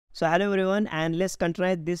So hello everyone, and let's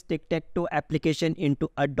convert this tic-tac-toe application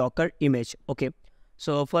into a Docker image. Okay,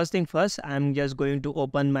 so first thing first, I'm just going to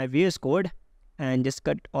open my VS Code and just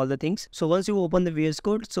cut all the things. So once you open the VS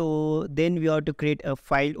Code, so then we have to create a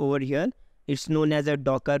file over here. It's known as a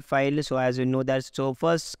Docker file. So as you know that, so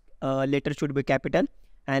first letter should be capital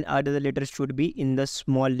and other letters should be in the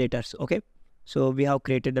small letters. Okay, so we have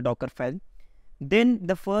created the Docker file. Then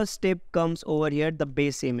the first step comes over here, the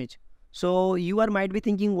base image. So you might be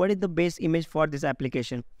thinking, what is the base image for this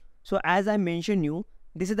application? So as I mentioned you,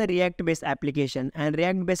 this is the React based application, and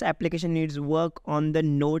React based application needs work on the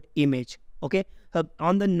node image. Okay,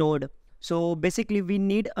 on the node. So basically we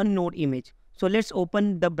need a node image. So let's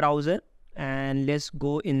open the browser and let's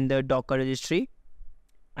go in the Docker registry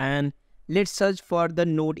and let's search for the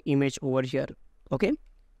node image over here. Okay,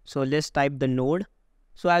 so let's type the node.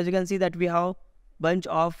 So as you can see that we have bunch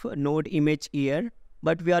of node image here,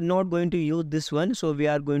 but we are not going to use this one. So we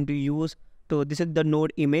are going to use, so this is the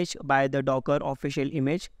node image by the Docker official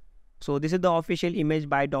image. So this is the official image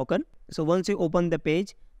by Docker. So once you open the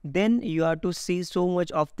page, then you have to see so much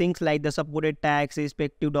of things like the supported tags,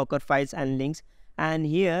 respective Docker files and links. And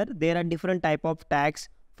here there are different type of tags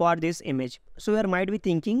for this image. So you might be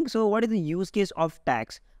thinking, so what is the use case of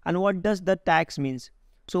tags and what does the tags means?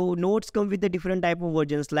 So nodes come with the different type of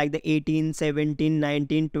versions like the 18, 17,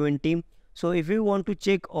 19, 20. So if you want to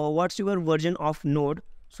check what's your version of node,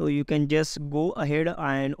 so you can just go ahead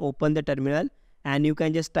and open the terminal and you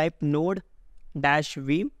can just type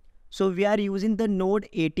node-v. So we are using the node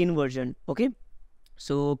 18 version. Okay,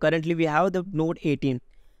 so currently we have the node 18.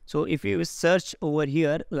 So if you search over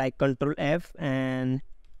here like Control F and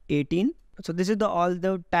 18, so this is the all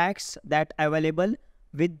the tags that available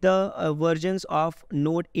with the versions of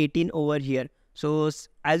node 18 over here. So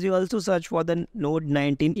as you also search for the node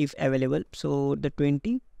 19 if available, so the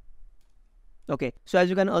 20. Okay, so as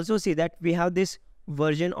you can also see that we have this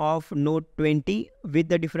version of node 20 with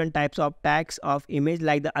the different types of tags of image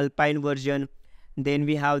like the Alpine version. Then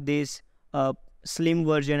we have this slim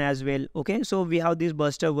version as well. Okay, so we have this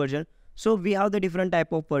buster version. So we have the different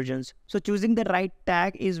type of versions. So choosing the right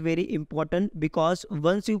tag is very important, because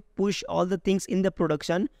once you push all the things in the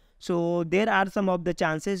production, so there are some of the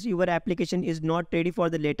chances your application is not ready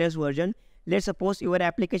for the latest version. Let's suppose your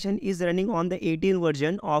application is running on the 18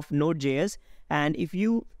 version of Node.js, and if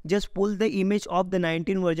you just pull the image of the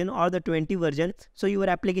 19 version or the 20 version, so your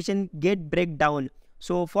application get break down.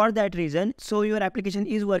 So for that reason, so your application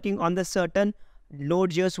is working on the certain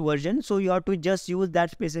Node.js version, so you have to just use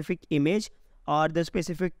that specific image or the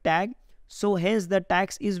specific tag. So hence the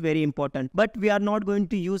tags is very important, but we are not going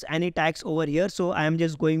to use any tags over here. So I am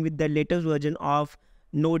just going with the latest version of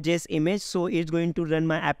Node.js image, so it's going to run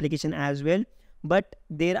my application as well, but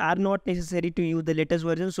there are not necessary to use the latest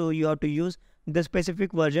version. So you have to use the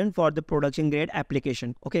specific version for the production grade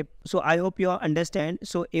application. Okay, so I hope you understand.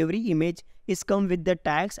 So every image is come with the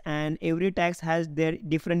tags, and every tags has their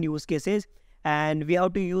different use cases, and we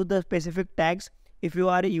have to use the specific tags if you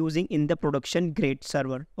are using in the production grade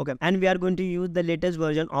server. Okay, and we are going to use the latest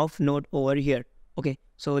version of Node over here. Okay,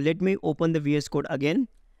 so let me open the VS Code again,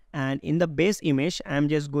 and in the base image I'm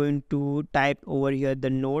just going to type over here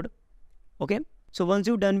the node. Okay, so once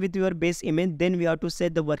you're done with your base image, then we have to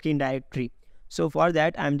set the working directory. So for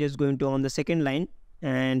that I'm just going to on the second line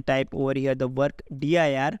and type over here the work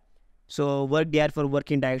dir. So work dir for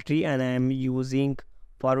working directory, and I'm using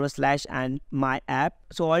 / and my app.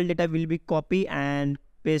 So all data will be copied and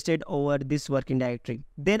pasted over this working directory.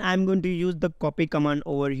 Then I'm going to use the copy command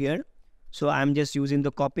over here. So I'm just using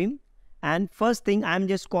the copy, and first thing I'm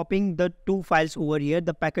just copying the two files over here,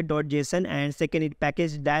 the packet.json and second is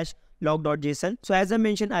package-log.json. So as I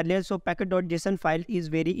mentioned earlier, so packet.json file is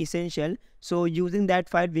very essential. So using that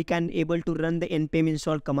file we can able to run the npm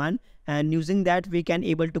install command, and using that we can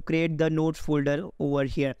able to create the nodes folder over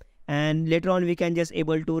here, and later on we can just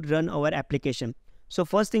able to run our application. So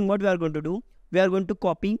first thing what we are going to do, we are going to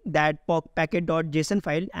copy that packet.json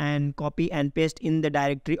file and copy and paste in the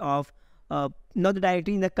directory of not the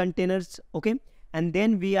directory, in the containers. Okay, and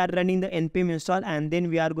then we are running the npm install, and then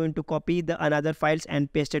we are going to copy the another files and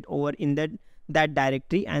paste it over in that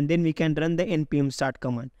directory, and then we can run the npm start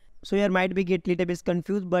command. So here might be get little bit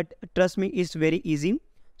confused, but trust me, it's very easy.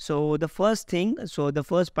 So the first thing, so the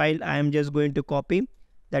first file I am just going to copy,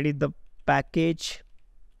 that is the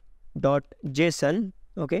package.json.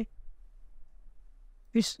 Okay,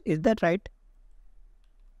 is that right?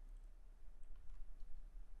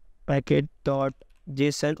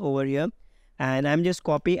 Packet.json over here, and I'm just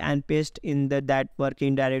copy and paste in that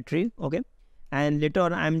working directory. Okay, and later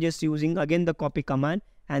on I'm just using again the copy command,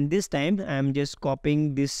 and this time I'm just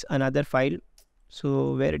copying this another file.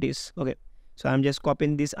 So where it is? Okay. So I'm just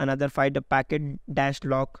copying this another file, the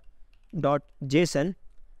packet-log.json,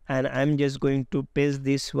 and I'm just going to paste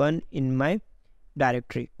this one in my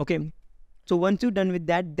directory. Okay. So once you're done with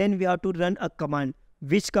that, then we have to run a command.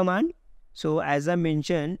 Which command? So as I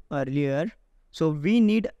mentioned earlier, so we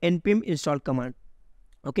need npm install command.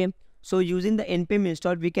 Okay. So using the npm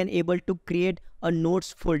install, we can able to create a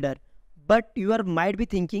nodes folder. But you might be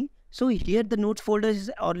thinking, so here the nodes folder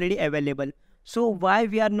is already available. So why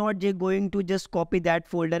we are not going to just copy that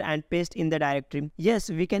folder and paste in the directory? Yes,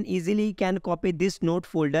 we can easily copy this node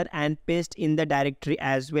folder and paste in the directory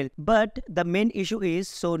as well. But the main issue is,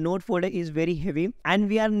 so node folder is very heavy and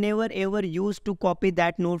we are never ever used to copy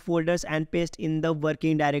that node folders and paste in the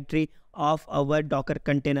working directory of our Docker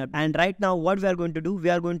container. And right now what we are going to do,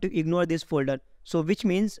 we are going to ignore this folder. So which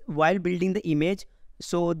means while building the image,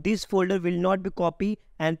 so this folder will not be copied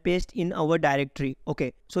and paste in our directory.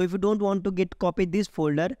 Okay, so if you don't want to get copy this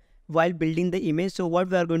folder while building the image, so what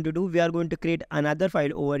we are going to do, we are going to create another file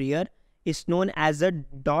over here. It's known as a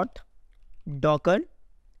 .docker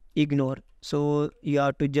ignore. So you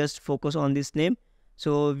have to just focus on this name.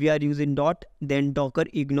 So we are using then docker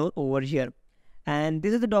ignore over here, and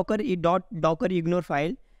this is the docker ignore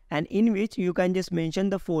file, and in which you can just mention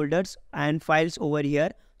the folders and files over here.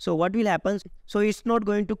 So what will happen? So it's not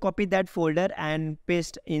going to copy that folder and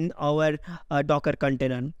paste in our Docker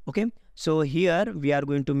container. Okay. So here we are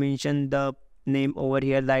going to mention the name over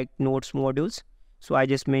here like nodes modules. So I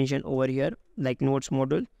just mentioned over here like nodes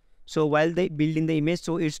module. So while they building the image,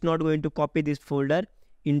 so it's not going to copy this folder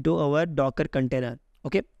into our Docker container.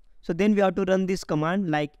 Okay. So then we have to run this command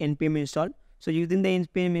like npm install. So using the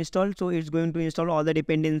npm install, so it's going to install all the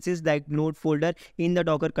dependencies like node folder in the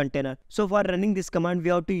Docker container. So for running this command,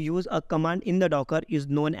 we have to use a command in the Docker is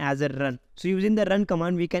known as a run. So using the run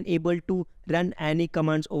command, we can able to run any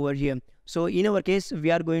commands over here. So in our case,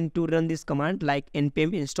 we are going to run this command like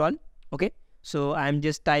npm install. Okay. So I'm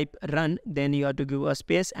just type run, then you have to give a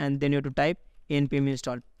space and then you have to type npm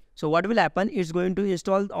install. So what will happen? It's going to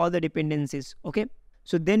install all the dependencies. Okay.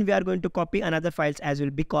 So then we are going to copy another files as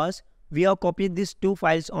well, because we have copied these two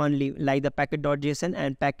files only, like the packet.json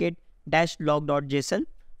and packet-log.json.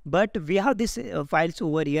 But we have these files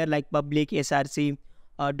over here like public, src,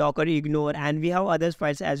 docker ignore, and we have other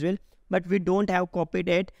files as well. But we don't have copied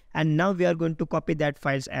it, and now we are going to copy that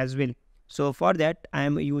files as well. So for that, I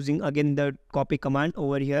am using again the copy command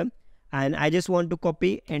over here, and I just want to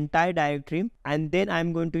copy entire directory, and then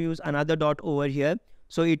I'm going to use another dot over here.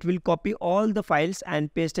 So it will copy all the files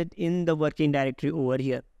and paste it in the working directory over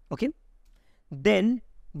here. Okay. Then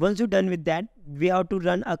once you're done with that, we have to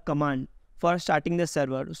run a command for starting the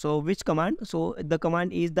server. So which command? So the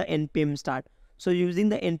command is the npm start. So using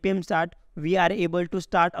the npm start, we are able to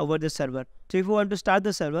start the server. So if you want to start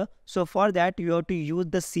the server, so for that you have to use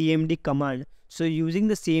the cmd command. So using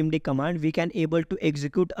the cmd command, we can able to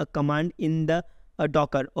execute a command in the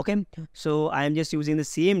Docker. Okay. So I am just using the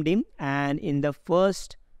cmd, and in the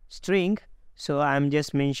first string, so I am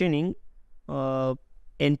just mentioning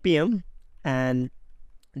npm, and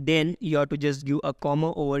then you have to just give a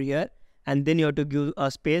comma over here, and then you have to give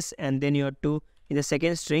a space, and then you have to, in the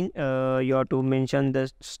second string, you have to mention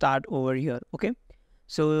the start over here. Okay.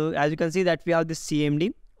 So as you can see that we have this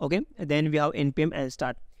cmd. Okay. Then we have npm and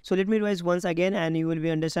start. So let me revise once again, and you will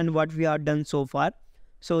be understand what we have done so far.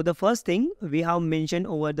 So the first thing we have mentioned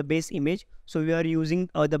over the base image. So we are using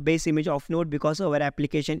the base image of node because our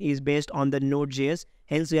application is based on the node.js.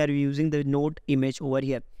 Hence we are using the node image over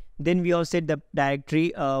here. Then we have set the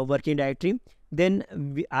directory, working directory. Then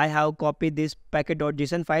I have copied this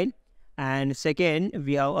packet.json file, and second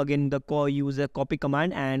we have again the use the copy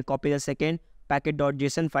command and copy the second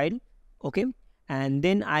packet.json file. Okay. And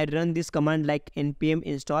then I run this command like npm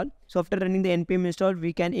install. So after running the npm install,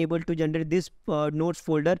 we can able to generate this nodes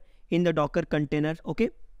folder in the Docker container. Okay.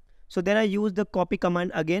 So then I use the copy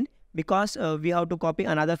command again, because we have to copy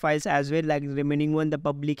another files as well, like the remaining one, the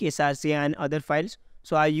public, src, and other files.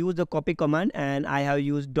 So I use the copy command, and I have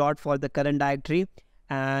used dot for the current directory,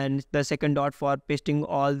 and the second dot for pasting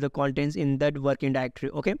all the contents in that working directory.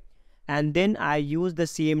 Okay. And then I use the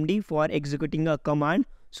cmd for executing a command.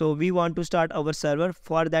 So we want to start our server.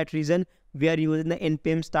 For that reason, we are using the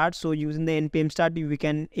npm start. So using the npm start, we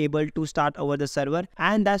can able to start the server,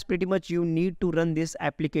 and that's pretty much you need to run this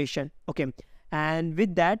application. Okay. And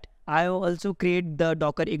with that, I also create the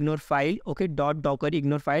docker ignore file. Okay. .docker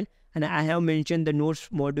ignore file. And I have mentioned the nodes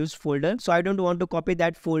modules folder. So I don't want to copy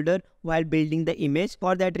that folder while building the image.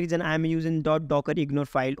 For that reason, I am using .docker ignore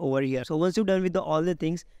file over here. So once you're done with all the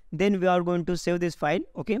things, then we are going to save this file.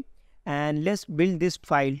 Okay. And let's build this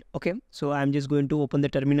file. Okay. So I'm just going to open the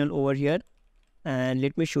terminal over here. and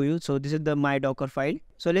let me show you. So this is the my Docker file.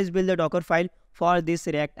 So let's build the Docker file for this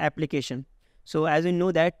React application. So as we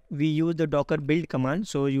know that we use the docker build command.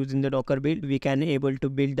 So using the docker build, we can able to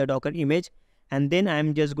build the Docker image, and then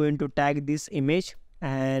I'm just going to tag this image,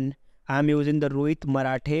 and I'm using the Rohit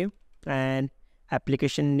Marathe, and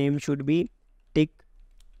application name should be tic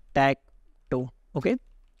tac toe. Okay.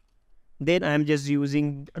 Then I'm just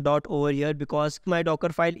using dot over here because my Docker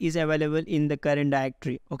file is available in the current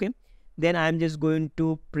directory. Okay. Then I'm just going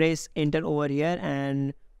to press enter over here,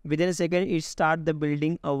 and within a second it start the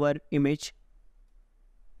building our image.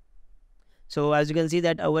 So as you can see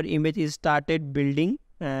that our image is started building,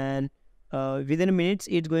 and within a minute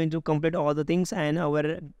it's going to complete all the things, and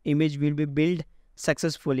our image will be built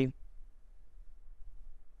successfully.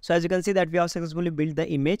 So as you can see that we have successfully built the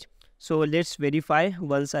image. So let's verify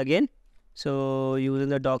once again. So using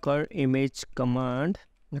the docker image command.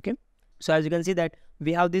 Okay. So as you can see that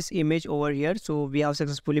we have this image over here. So we have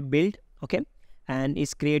successfully built. Okay. And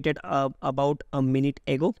it's created about a minute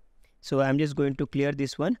ago. So I'm just going to clear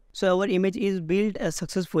this one. So our image is built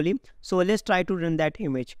successfully. So let's try to run that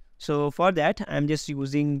image. So for that, I'm just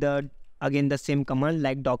using the same command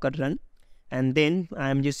like docker run. And then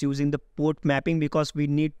I'm just using the port mapping because we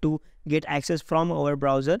need to get access from our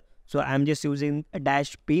browser. So I'm just using a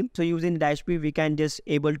 -p. So using -p, we can just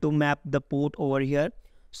able to map the port over here.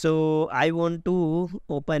 So I want to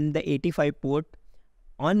open the 85 port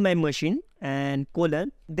on my machine and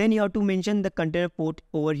colon. Then you have to mention the container port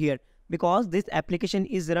over here, because this application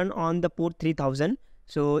is run on the port 3000.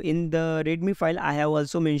 So in the readme file I have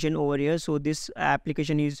also mentioned over here. So this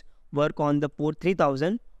application is work on the port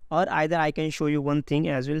 3000, or either I can show you one thing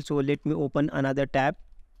as well. So let me open another tab.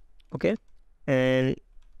 Okay.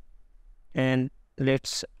 And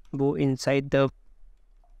let's go inside the,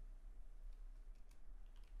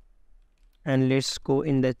 and let's go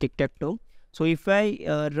in the tic-tac-toe. So if I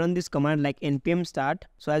run this command like npm start,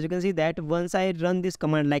 so as you can see that once I run this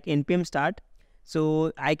command like npm start,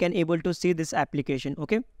 so I can able to see this application.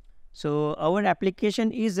 Okay. So our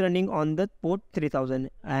application is running on the port 3000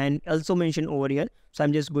 and also mentioned over here. So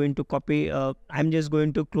I'm just going to copy, I'm just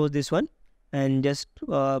going to close this one and just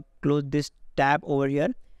close this tab over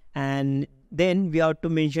here. And then we have to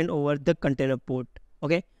mention over the container port.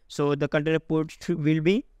 Okay. So the container port will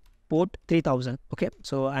be port 3000. Okay.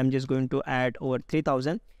 So I'm just going to add over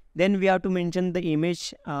 3000. Then we have to mention the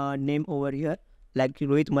image name over here like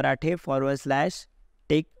Rohit Marathe /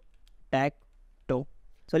 tic tac toe.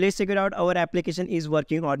 So let's check it out our application is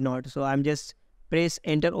working or not. So I'm just press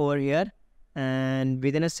enter over here, and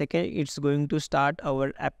within a second it's going to start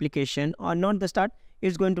our application, or not the start,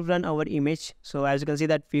 it's going to run our image. So as you can see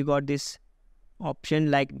that we got this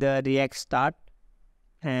option like the React start,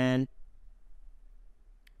 and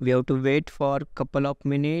we have to wait for a couple of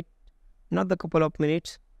minutes, not the couple of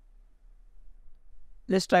minutes.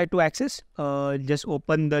 Let's try to access, just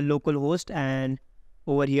open the local host, and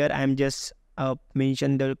over here I'm just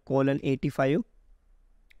mention the :85,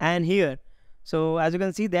 and here. So as you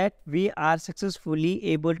can see that we are successfully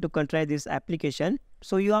able to containerize this application.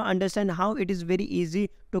 So you understand how it is very easy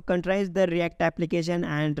to containerize the React application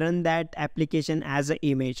and run that application as an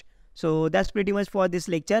image. So that's pretty much for this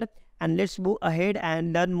lecture, and let's move ahead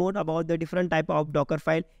and learn more about the different type of Docker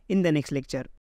file in the next lecture.